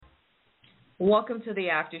Welcome to the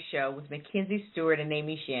After Show with Mackenzie Stewart and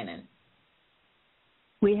Amy Shannon.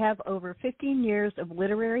 We have over 15 years of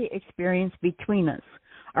literary experience between us.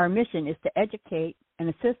 Our mission is to educate and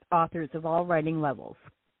assist authors of all writing levels.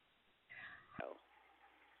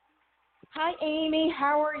 Hi, Amy.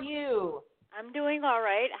 How are you? I'm doing all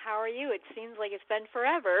right. How are you? It seems like it's been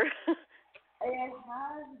forever. It has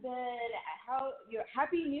been.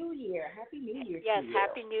 Happy New Year. Happy New Year yes, to you.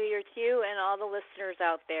 Happy New Year to you and all the listeners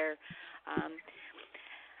out there.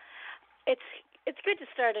 It's good to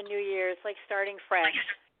start a new year. It's like starting fresh.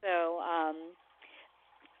 So,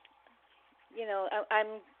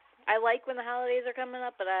 I like when the holidays are coming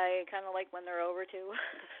up, but I kind of like when they're over too.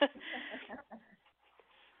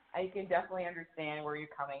 I can definitely understand where you're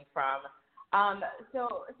coming from.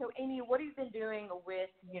 So Amy, what have you been doing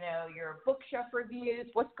with, your bookshelf reviews?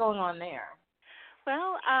 What's going on there?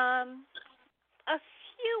 Well, a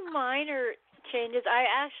few minor changes. I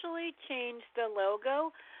actually changed the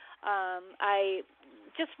logo. I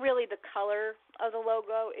just really the color of the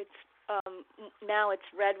logo. It's now it's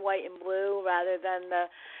red, white, and blue rather than the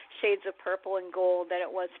shades of purple and gold that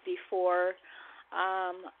it was before.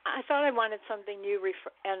 I thought I wanted something new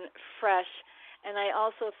and fresh, and I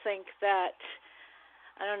also think that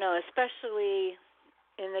I don't know, especially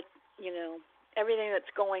in the everything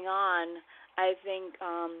that's going on. I think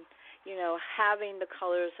having the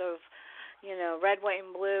colors of red, white,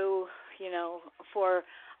 and blue, for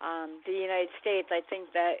the United States, I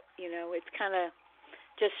think that, it's kind of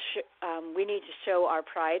just we need to show our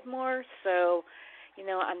pride more. So,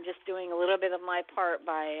 I'm just doing a little bit of my part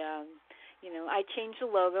by, I changed the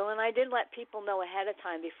logo, and I did let people know ahead of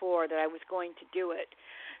time before that I was going to do it.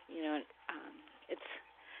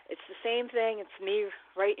 It's the same thing. It's me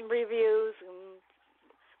writing reviews, and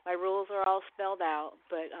my rules are all spelled out.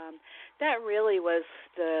 But that really was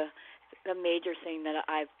the major thing that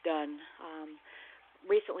I've done.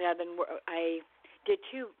 Recently, I did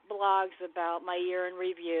 2 blogs about my year in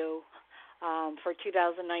review for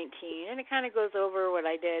 2019, and it kind of goes over what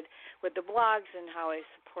I did with the blogs and how I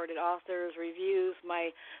supported authors, reviews,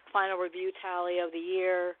 my final review tally of the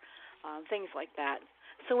year, things like that.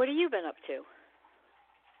 So what have you been up to?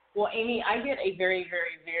 Well, Amy, I did a very,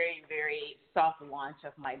 very, very, very soft launch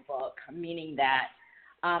of my book, meaning that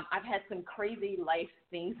I've had some crazy life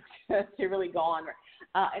things to really go on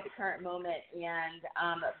at the current moment, and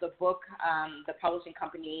the book, the publishing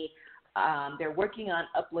company, they're working on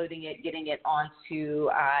uploading it, getting it onto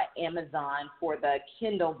Amazon for the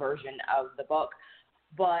Kindle version of the book,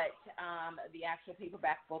 but the actual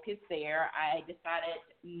paperback book is there. I decided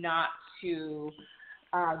not to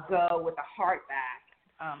go with a hardback,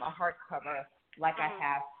 a hardcover like I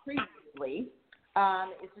have previously.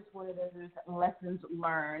 It's just one of those lessons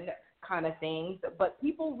learned kind of things. But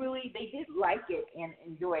people really, they did like it and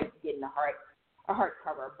enjoyed getting a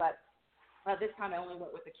hardcover. But this time I only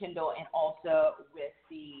went with the Kindle and also with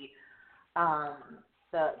the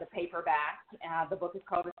paperback. The book is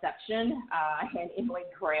called Reception, an Emily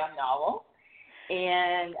Graham novel.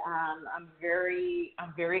 And I'm very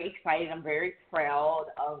excited. I'm very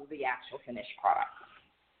proud of the actual finished product.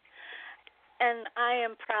 And I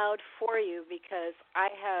am proud for you because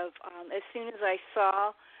I have, as soon as I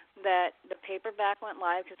saw that the paperback went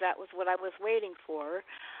live, because that was what I was waiting for,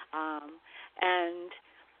 and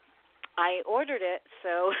I ordered it.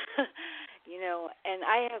 So, and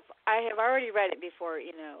I have already read it before,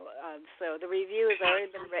 so the review has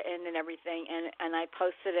already been written and everything, and I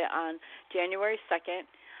posted it on January 2nd,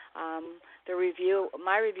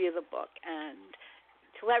 my review of the book, and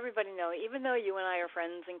to let everybody know, even though you and I are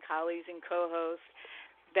friends and colleagues and co-hosts,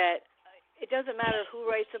 that it doesn't matter who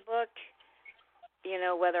writes a book,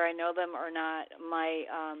 whether I know them or not. My,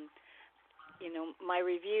 my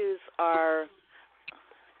reviews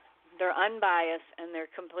they're unbiased and they're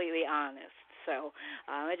completely honest. So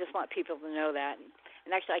I just want people to know that. And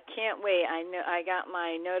actually, I can't wait. I got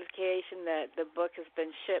my notification that the book has been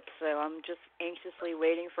shipped, so I'm just anxiously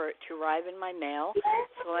waiting for it to arrive in my mail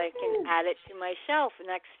so I can add it to my shelf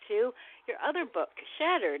next to your other book,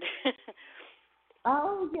 Shattered.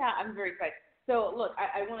 Oh yeah, I'm very excited. So look,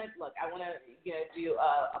 I want to do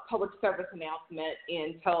a public service announcement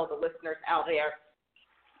and tell the listeners out there,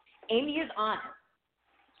 Amy is honest.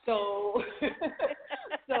 So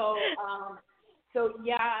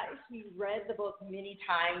yeah, she read the book many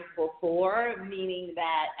times before, meaning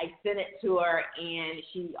that I sent it to her and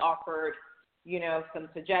she offered, some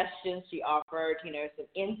suggestions. She offered, some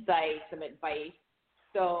insight, some advice.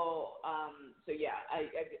 So yeah, I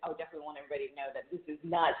definitely want everybody to know that this is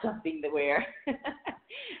not something that where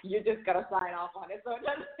you're just gonna sign off on it. So it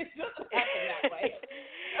doesn't happen that way.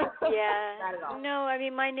 Yeah. Not at all. No, I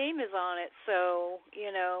mean my name is on it, so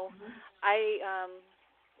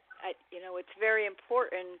it's very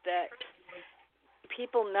important that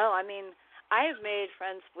people know. I mean, I have made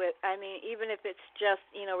friends with. I mean, even if it's just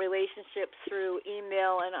relationships through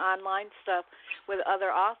email and online stuff with other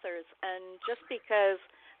authors, and just because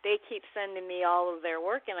they keep sending me all of their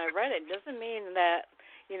work and I read it doesn't mean that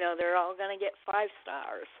they're all going to get 5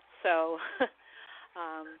 stars. So,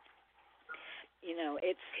 I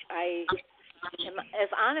am as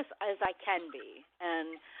honest as I can be,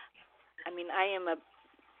 and I mean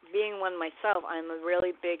being one myself, I'm a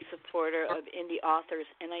really big supporter of indie authors,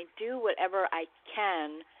 and I do whatever I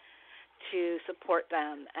can to support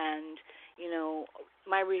them. And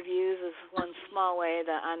my reviews is one small way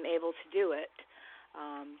that I'm able to do it.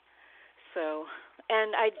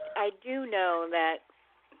 And I do know that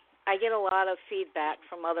I get a lot of feedback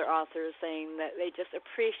from other authors saying that they just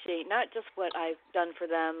appreciate not just what I've done for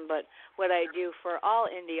them, but what I do for all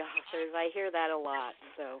indie authors. I hear that a lot.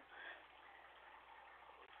 So.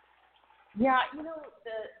 Yeah,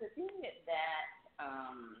 the thing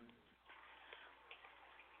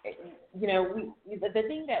the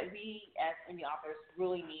thing that we as indie authors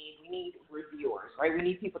really need, we need reviewers, right? We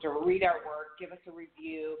need people to read our work, give us a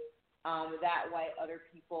review. That way other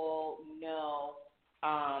people know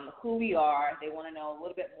who we are. They want to know a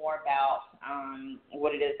little bit more about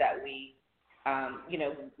what it is that we,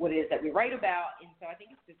 what it is that we write about. And so I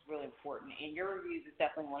think it's just really important. And your reviews is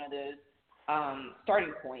definitely one of those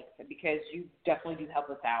starting points, because you definitely do help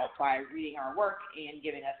us out by reading our work and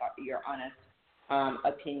giving us your honest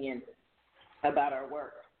opinion about our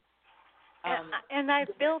work. And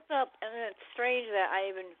I've built up, and it's strange that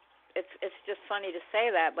it's just funny to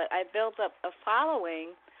say that, but I built up a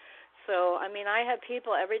following. So, I mean, I have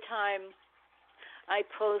people every time I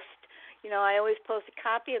post, I always post a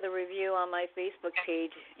copy of the review on my Facebook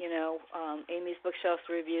page, Amy's Bookshelf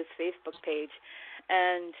Reviews Facebook page.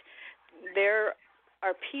 And there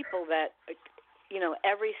are people that,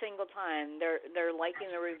 every single time they're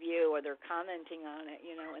liking the review or they're commenting on it,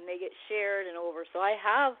 and they get shared and over. So I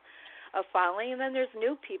have a following, and then there's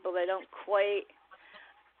new people that don't quite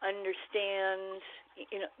understand,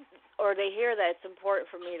 or they hear that it's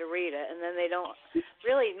important for me to read it, and then they don't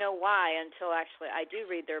really know why until actually I do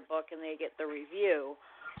read their book and they get the review.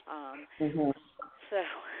 So,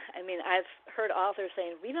 I mean, I've heard authors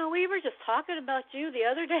saying, we were just talking about you the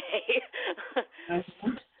other day.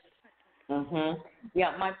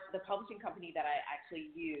 Yeah, the publishing company that I actually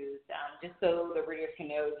use, just so the readers can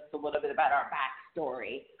know just a little bit about our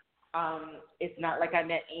backstory. It's not like I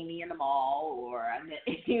met Amy in the mall or I met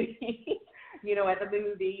Amy, at the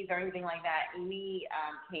movies or anything like that. Amy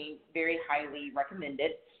came very highly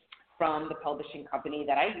recommended from the publishing company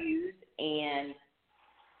that I use, and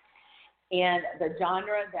the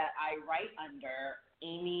genre that I write under,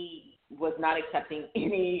 Amy was not accepting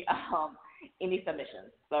any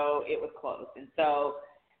submissions, so it was closed. And so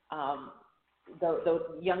the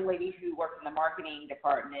young lady who worked in the marketing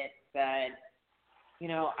department said, you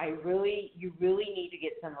really need to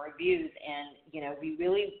get some reviews, and we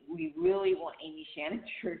really want Amy Shannon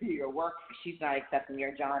to review your work. She's not accepting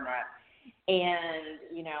your genre, and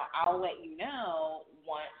I'll let you know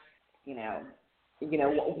once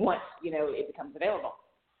it becomes available.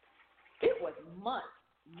 It was months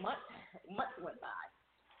went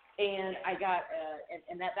by, and I got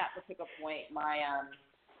and at that particular point, my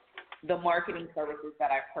the marketing services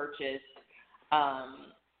that I purchased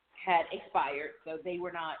had expired, so they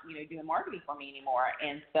were not, doing marketing for me anymore.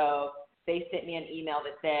 And so they sent me an email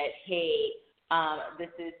that said, hey,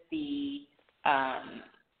 this is the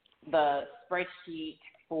spreadsheet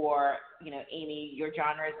for, Amy, your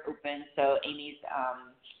genre is open, so Amy's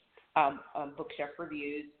Bookshelf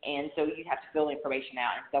Reviews, and so you have to fill information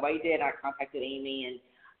out. And so I did. I contacted Amy, and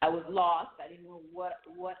I was lost. I didn't know what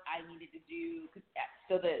I needed to do.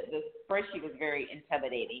 So the spreadsheet was very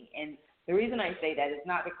intimidating. And the reason I say that is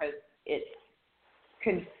not because it's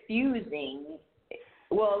confusing.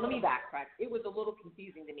 Well, let me backtrack. It was a little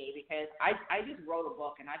confusing to me because I just wrote a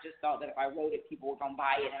book, and I just thought that if I wrote it, people were going to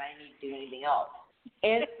buy it, and I didn't need to do anything else.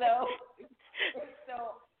 And so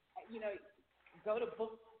go to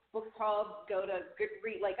BookTub, go to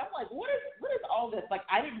Goodreads. Like, I'm like, what is all this? Like,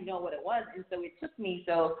 I didn't know what it was, and so it took me.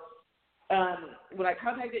 So when I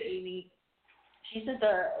contacted Amy, she sent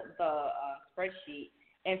the spreadsheet.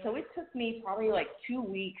 And so it took me probably like 2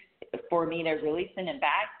 weeks for me to really send it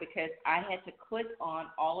back, because I had to click on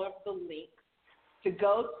all of the links to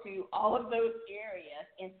go to all of those areas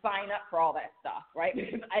and sign up for all that stuff, right?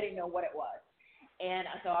 Because I didn't know what it was. And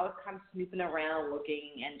so I was kind of snooping around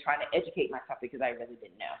looking and trying to educate myself because I really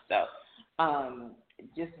didn't know. So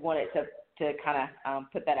just wanted to kind of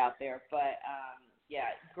put that out there. But,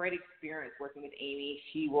 yeah, great experience working with Amy.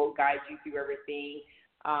 She will guide you through everything.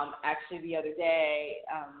 Actually, the other day,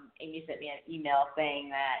 Amy sent me an email saying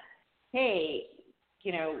that, hey,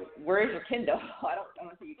 where is your Kindle? I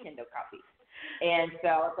don't see your Kindle copy. And so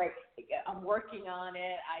I was like, I'm working on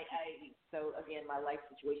it. So again, my life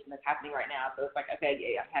situation that's happening right now. So it's like, okay,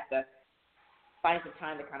 I have to find some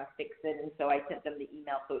time to kind of fix it. And so I sent them the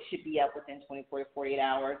email. So it should be up within 24 to 48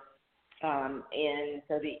 hours. And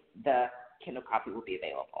so the Kindle copy will be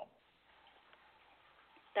available.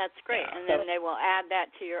 That's great. And then they will add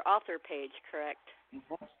that to your author page, correct?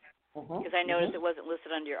 Because I noticed it wasn't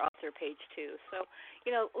listed under your author page, too. So,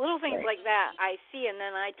 little things like that I see, and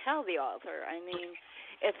then I tell the author. I mean,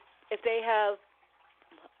 if they have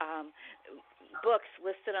books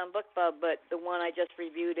listed on BookBub, but the one I just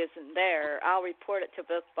reviewed isn't there, I'll report it to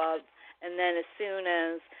BookBub, and then as soon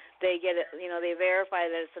as they get it, they verify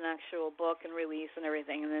that it's an actual book and release and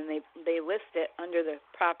everything, and then they list it under the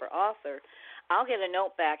proper author, I'll get a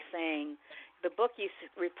note back saying, the book you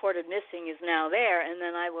reported missing is now there, and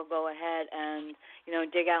then I will go ahead and,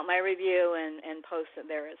 dig out my review and post it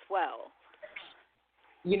there as well.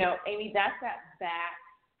 Amy, that's that back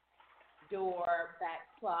door, back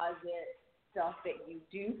closet stuff that you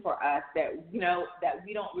do for us that, that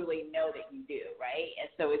we don't really know that you do, right? And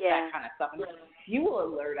so it's that kind of stuff. And you will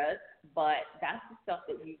alert us, but that's the stuff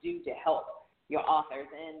that you do to help your authors.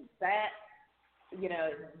 And that,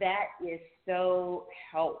 that is so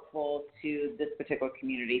helpful to this particular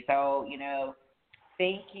community. So,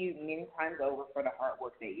 thank you many times over for the hard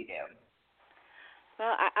work that you do.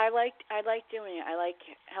 Well, I like doing it. I like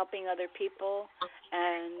helping other people,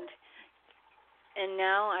 and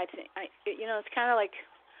now I think it's kind of like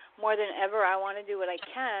more than ever I want to do what I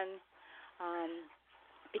can,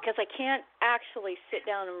 because I can't actually sit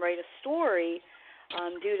down and write a story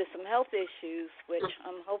due to some health issues, which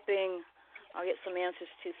I'm hoping I'll get some answers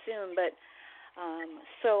to soon. But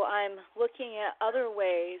so I'm looking at other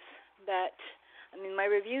ways that, my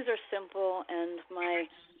reviews are simple, and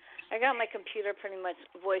I got my computer pretty much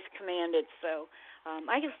voice commanded, so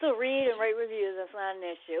I can still read and write reviews. That's not an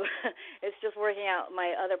issue. It's just working out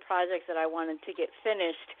my other projects that I wanted to get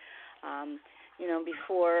finished,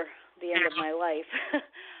 before the end of my life.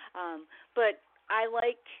 But I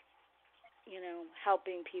like,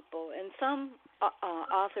 helping people. And some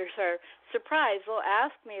authors are surprised. They'll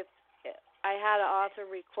ask me if I had an author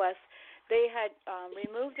request. They had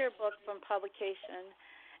removed their book from publication,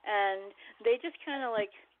 and they just kind of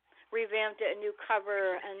revamped it, a new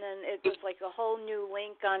cover, and then it was like a whole new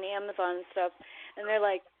link on Amazon and stuff. And they're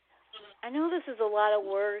like, I know this is a lot of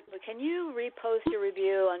work, but can you repost your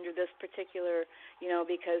review under this particular,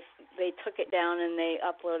 because they took it down and they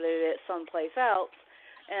uploaded it someplace else.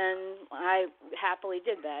 And I happily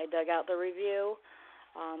did that. I dug out the review,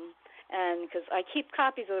 and because I keep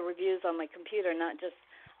copies of the reviews on my computer, not just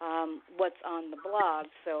what's on the blog.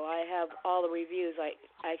 So I have all the reviews.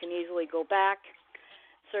 I can easily go back,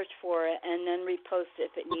 search for it, and then repost it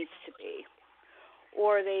if it needs to be.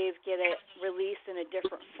 Or they get it released in a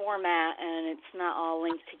different format and it's not all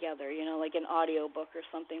linked together, like an audio book or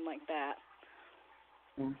something like that.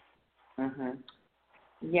 Mhm.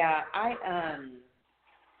 Yeah,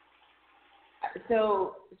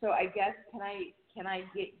 so I guess can I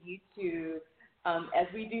get you to, as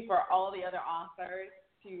we do for all the other authors,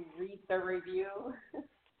 to read the review?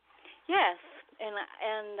 Yes,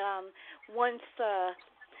 and once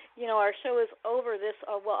our show is over, this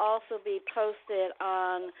will also be posted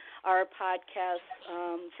on our podcast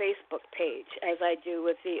Facebook page, as I do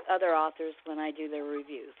with the other authors when I do their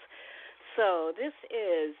reviews. So this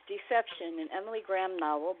is Deception, an Emily Graham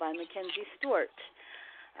novel by Mackenzie Stewart.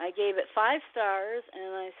 I gave it 5 stars,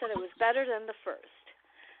 and I said it was better than the first.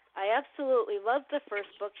 I absolutely loved the first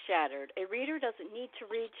book, Shattered. A reader doesn't need to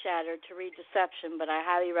read Shattered to read Deception, but I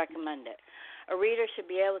highly recommend it. A reader should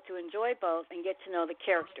be able to enjoy both and get to know the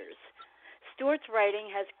characters. Stewart's writing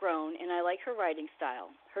has grown, and I like her writing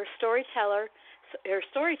style. Her storytelling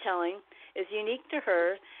is unique to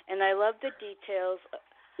her, and I love the details.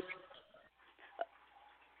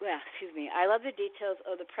 I love the details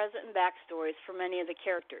of the present and backstories for many of the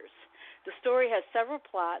characters. The story has several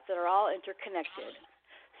plots that are all interconnected.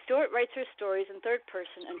 Stewart writes her stories in third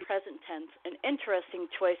person and present tense, an interesting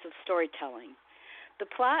choice of storytelling. The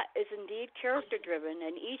plot is indeed character-driven,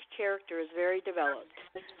 and each character is very developed.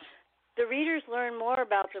 The readers learn more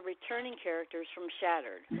about the returning characters from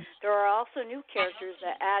Shattered. There are also new characters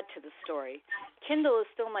that add to the story. Kindle is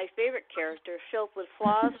still my favorite character, filled with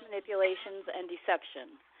flaws, manipulations, and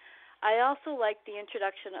deception. I also like the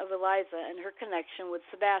introduction of Eliza and her connection with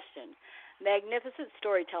Sebastian. Magnificent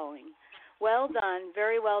storytelling. Well done,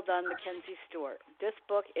 very well done, Mackenzie Stewart. This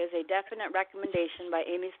book is a definite recommendation by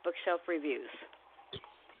Amy's Bookshelf Reviews.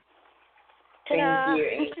 Thank Ta-da!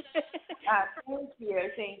 you.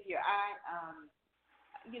 Thank you.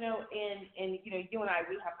 You know, and you know, you and I,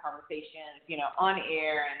 we have conversations, you know, on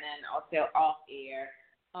air and then also off air.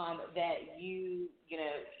 That you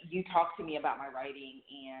talk to me about my writing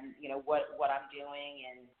and, you know, what I'm doing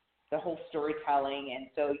and the whole storytelling. And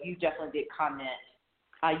so you definitely did comment.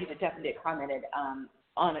 You definitely did commented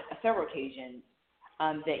on several occasions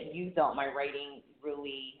that you felt my writing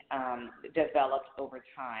really developed over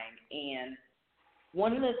time. And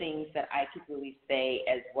one of the things that I could really say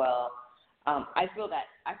as well, I feel it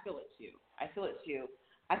too.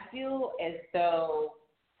 I feel as though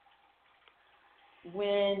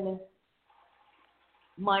when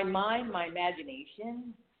my mind, my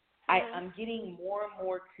imagination, I'm getting more and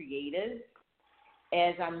more creative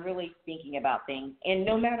as I'm really thinking about things. And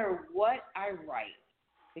no matter what I write,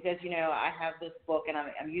 because, you know, I have this book, and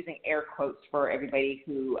I'm using air quotes for everybody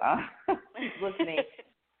who is listening.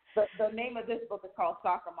 The name of this book is called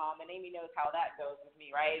Soccer Mom, and Amy knows how that goes with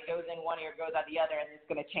me, right? It goes in one ear, goes out the other, and it's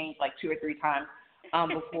going to change like 2 or 3 times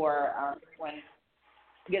before when it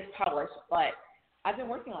gets published. But I've been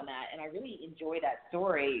working on that, and I really enjoy that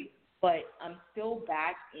story, but I'm still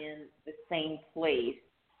back in the same place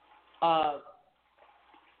of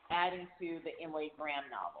adding to the Emily Graham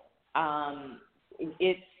novel.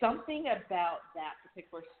 It's something about that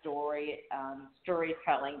particular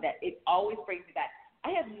storytelling that it always brings me back. I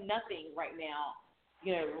have nothing right now,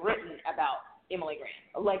 you know, written about Emily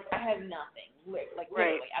Graham. Like, I have nothing. Like,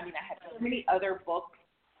 literally. I mean, I have so many other books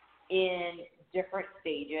in different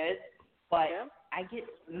stages, but I get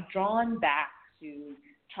drawn back to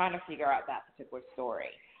trying to figure out that particular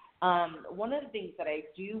story. One of the things that I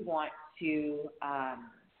do want to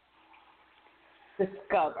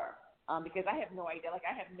discover, because I have no idea, like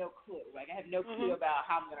I have no clue. Like I have no clue about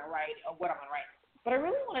how I'm going to write or what I'm going to write. But I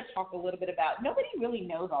really want to talk a little bit about, nobody really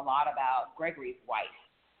knows a lot about Gregory's wife.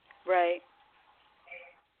 Right.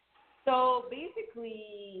 So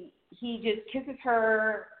basically, he just kisses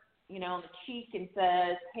her, you know, on the cheek and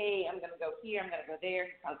says, hey, I'm going to go here, I'm going to go there.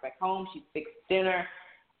 He comes back home, she fixes dinner,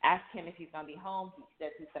 asks him if he's going to be home. He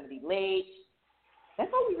says he's going to be late.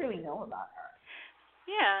 That's all we really know about her.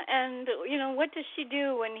 Yeah, and, you know, what does she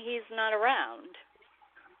do when he's not around?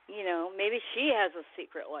 You know, maybe she has a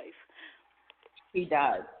secret life. He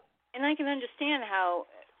does. And I can understand how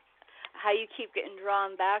you keep getting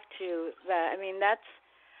drawn back to that. I mean, that's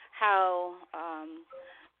how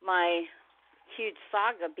my huge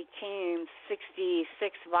saga became 66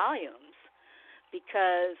 volumes,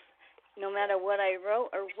 because no matter what I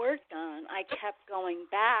wrote or worked on, I kept going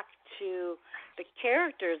back to the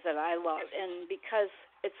characters that I loved. And because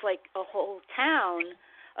it's like a whole town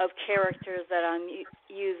of characters that I'm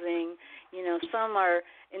using, you know,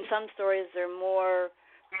 in some stories they're more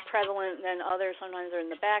prevalent than others. Sometimes they're in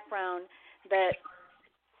the background. That,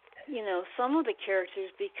 you know, some of the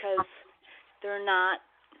characters, because they're not,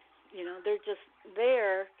 you know, they're just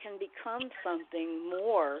there, can become something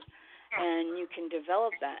more, and you can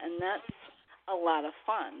develop that, and that's a lot of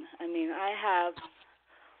fun. I mean, I have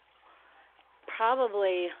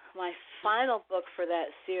probably my final book for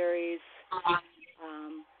that series.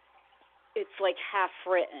 It's like half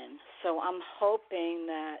written, so I'm hoping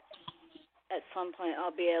that at some point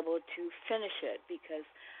I'll be able to finish it, because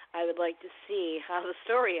I would like to see how the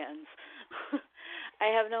story ends.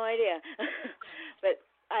 I have no idea. But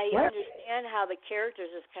I understand how the characters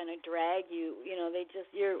just kind of drag you. You know,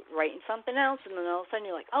 you're writing something else, and then all of a sudden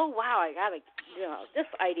you're like, oh, wow, I got this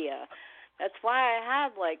idea. That's why I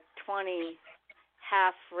have like 20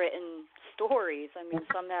 half-written stories. I mean,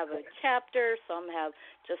 some have a chapter, some have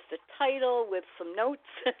just a title with some notes.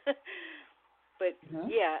 But,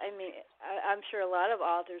 yeah, I mean, I'm sure a lot of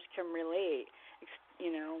authors can relate,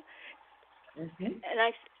 you know.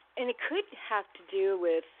 And it could have to do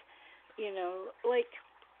with, you know, like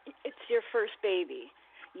it's your first baby,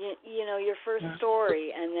 you know, your first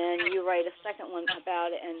story, and then you write a second one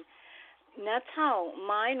about it, and that's how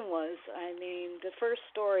mine was. I mean, the first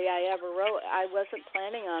story I ever wrote, I wasn't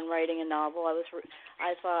planning on writing a novel. I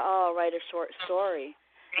thought, oh, I'll write a short story,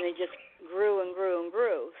 and it just grew and grew and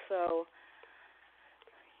grew. So,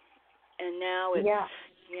 and now it's,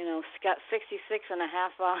 you know, it's got 66 and a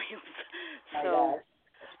half volumes. So,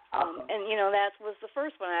 and, you know, that was the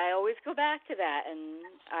first one. I always go back to that, and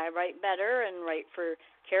I write better and write for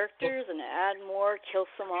characters and add more, kill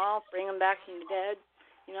some all, bring them back from the dead,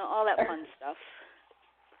 all that fun stuff.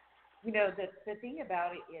 The thing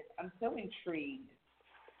about it is I'm so intrigued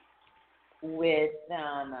with,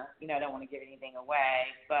 I don't want to give anything away,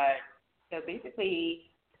 but so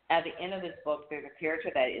basically at the end of this book, there's a character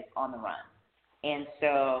that is on the run. And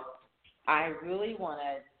so I really want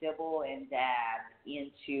to dibble and dab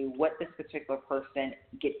into what this particular person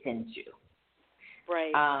gets into.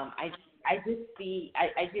 Right. I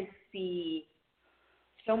just see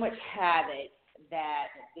so much havoc that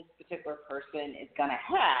this particular person is going to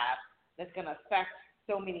have that's going to affect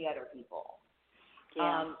so many other people.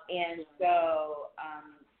 Yeah. And so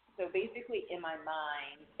basically in my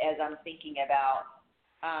mind, as I'm thinking about,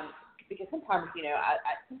 because sometimes,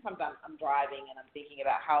 sometimes I'm driving and I'm thinking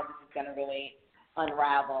about how this is going to really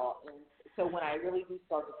unravel. And so when I really do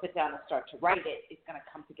start to sit down and start to write it, it's going to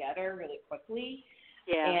come together really quickly.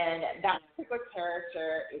 Yeah. And that particular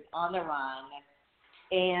character is on the run.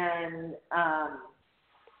 And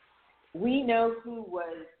we know who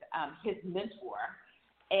was his mentor.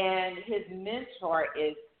 And his mentor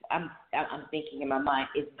is, I'm thinking in my mind,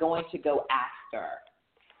 is going to go after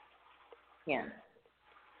him.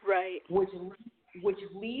 Right. Which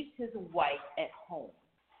leaves his wife at home.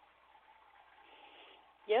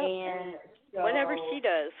 Yep. And so, whatever she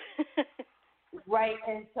does. Right.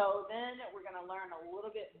 And so then we're going to learn a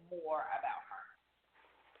little bit more about her.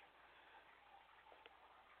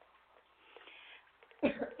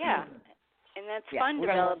 Yeah. And that's fun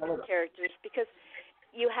developing characters because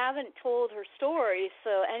you haven't told her story,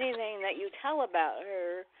 so anything that you tell about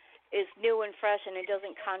her is new and fresh and it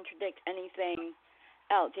doesn't contradict anything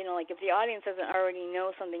else. Like if the audience doesn't already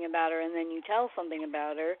know something about her and then you tell something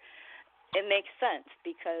about her, it makes sense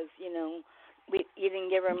because, you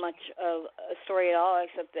didn't give her much of a story at all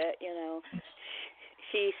except that,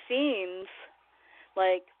 she seems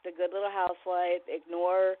like the good little housewife,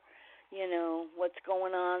 ignore, what's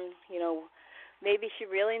going on, maybe she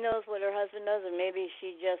really knows what her husband does, and maybe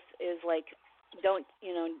she just is like, don't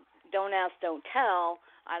ask, don't tell.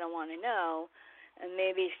 I don't want to know, and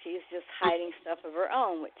maybe she's just hiding stuff of her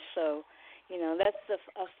own. That's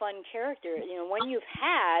a fun character. When you've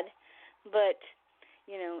had, but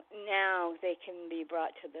now they can be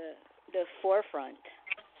brought to the forefront.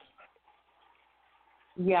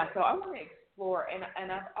 Yeah. So I want to explore,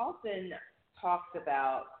 and I've often talked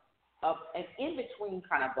about an in-between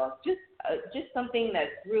kind of book, just something that's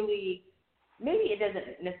really, maybe it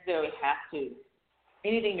doesn't necessarily have to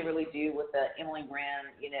anything to really do with the Emily Graham,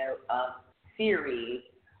 series,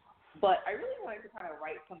 but I really wanted to kind of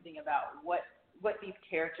write something about what these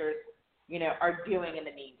characters, are doing in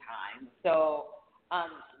the meantime. So,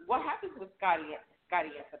 what happens with Scotty and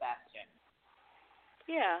Sebastian?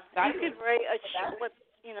 Yeah, Scotty you could write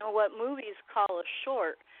what movies call a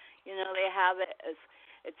short. They have it as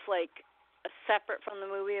it's like a separate from the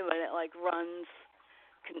movie, but it like runs,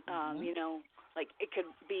 like it could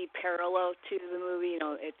be parallel to the movie.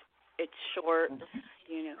 It's short,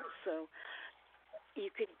 so you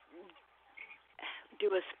could do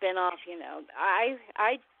a spin-off. I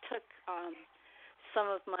took some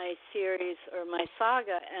of my series or my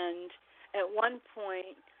saga, and at one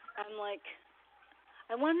point I'm like,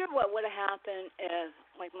 I wonder what would have happened if,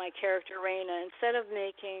 like, my character Raina, instead of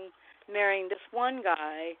marrying this one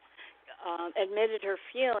guy, admitted her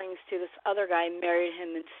feelings to this other guy, married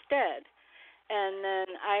him instead. And then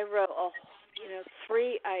I wrote,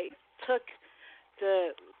 I took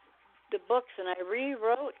the books and I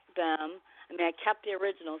rewrote them. I mean, I kept the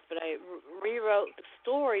originals, but I rewrote the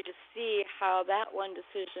story to see how that one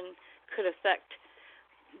decision could affect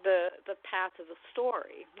the path of the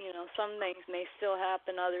story. Some things may still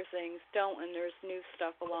happen, other things don't, and there's new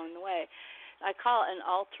stuff along the way. I call it an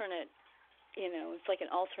alternate, it's like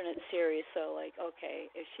an alternate series. So, like,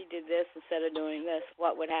 okay, if she did this instead of doing this,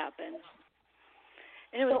 what would happen?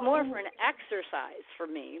 And it was more for an exercise for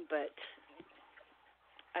me, but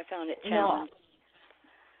I found it challenging.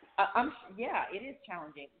 Yeah, it is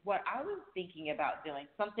challenging. What I was thinking about doing,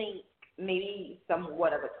 something maybe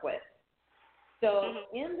somewhat of a twist. So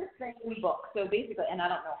in the same book, so basically, and I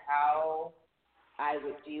don't know how I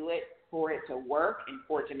would do it for it to work and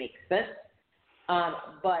for it to make sense,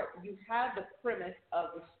 but you have the premise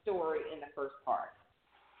of the story in the first part.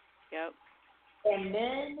 Yep. And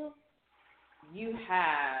then you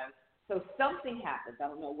have, so something happens. I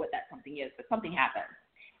don't know what that something is, but something happens.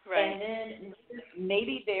 Right. And then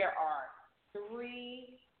maybe there are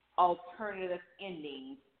 3 alternative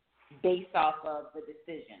endings based off of the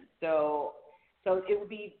decision. So it would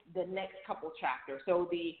be the next couple chapters. So it would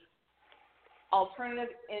be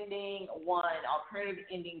alternative ending 1, alternative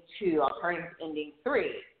ending 2, alternative ending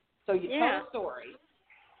 3. So you tell the story.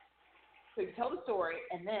 So you tell the story,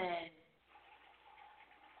 and then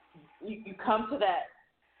you come to that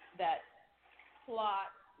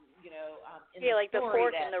plot, in the like story the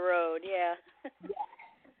fork in the road,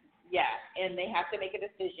 Yeah, and they have to make a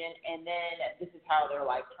decision, and then this is how their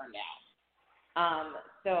life turned out.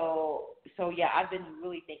 So yeah, I've been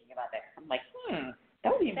really thinking about that. I'm like, it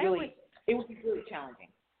would be really challenging.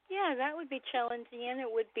 Yeah, that would be challenging, and it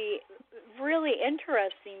would be really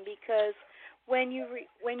interesting because when you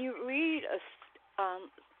read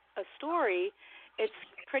a story, it's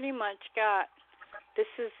pretty much got this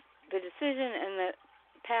is the decision and the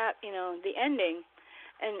ending.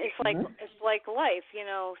 And it's like life,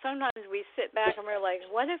 Sometimes we sit back and we're like,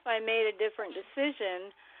 what if I made a different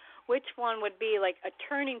decision? Which one would be like a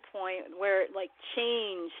turning point where it like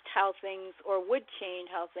changed how things, or would change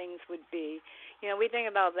how things would be? We think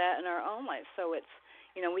about that in our own life. So it's,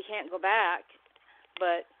 we can't go back.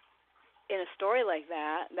 But in a story like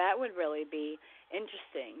that, that would really be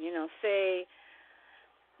interesting. Say,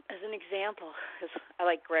 as an example, because I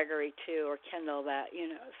like Gregory too, or Kendall, that,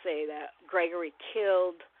 say that Gregory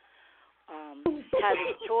killed, had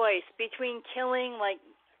a choice between killing like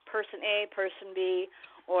person A, person B,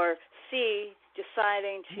 or C,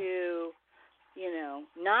 deciding to,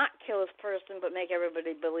 not kill this person but make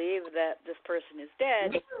everybody believe that this person is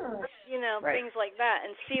dead, Right. Things like that,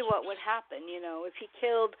 and see what would happen. If he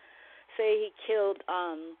killed,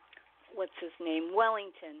 what's his name,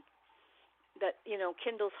 Wellington, that,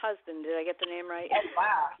 Kendall's husband. Did I get the name right? Oh,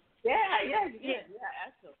 wow. Yeah, you did. Yeah,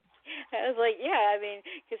 absolutely. I was like, yeah, I mean,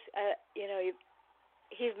 because,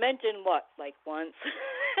 he's mentioned, once?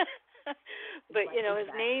 But,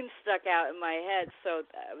 his name stuck out in my head, so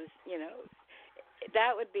that was,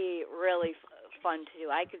 that would be really fun to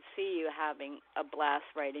do. I could see you having a blast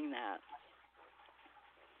writing that.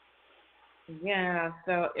 Yeah,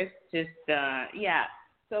 so it's just,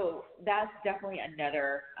 So that's definitely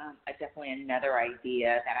another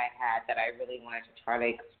idea that I had that I really wanted to try to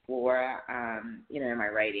explore, in my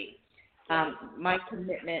writing. My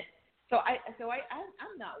commitment. So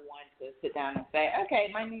I'm not one to sit down and say, okay,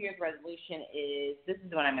 my New Year's resolution is this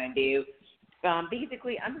is what I'm going to do.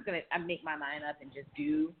 Basically, I'm just going to make my mind up and just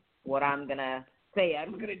do what I'm going to say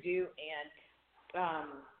I'm going to do,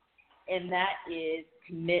 and that is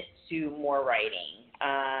commit to more writing.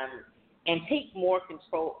 And take more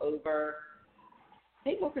control over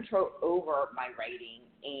my writing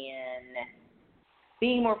and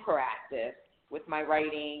being more proactive with my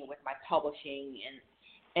writing, with my publishing,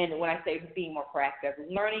 and when I say being more proactive,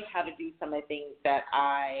 learning how to do some of the things that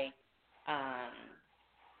I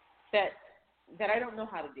that I don't know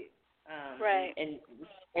how to do, right, and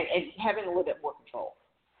having a little bit more control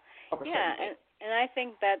over certain things. and I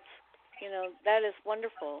think that's that is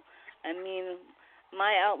wonderful. I mean,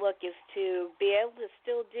 my outlook is to be able to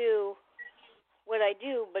still do what I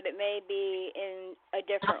do, but it may be in a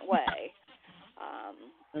different way.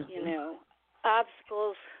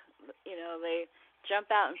 Obstacles, they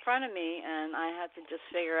jump out in front of me, and I have to just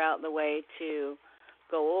figure out the way to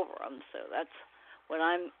go over them. So that's what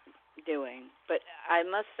I'm doing. But I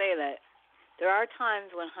must say that there are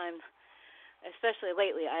times when especially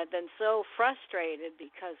lately, I've been so frustrated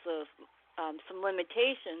because of some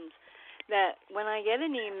limitations that when I get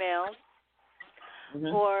an email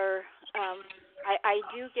or I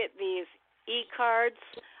do get these e-cards.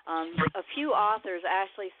 A few authors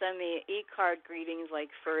actually send me e-card greetings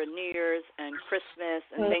like for New Year's and Christmas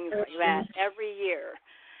and things like that every year.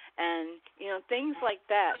 And, things like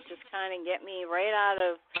that just kind of get me right out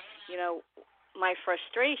of, my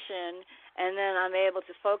frustration, and then I'm able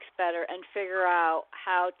to focus better and figure out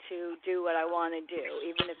how to do what I want to do,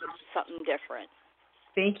 even if it's something different.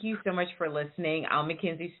 Thank you so much for listening. I'm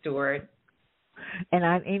Mackenzie Stewart. And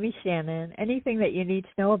I'm Amy Shannon. Anything that you need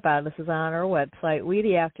to know about us is on our website,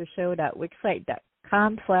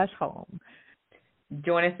 wetheaftershow.wixsite.com/home.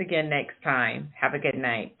 Join us again next time. Have a good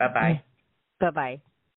night. Bye-bye. Bye-bye.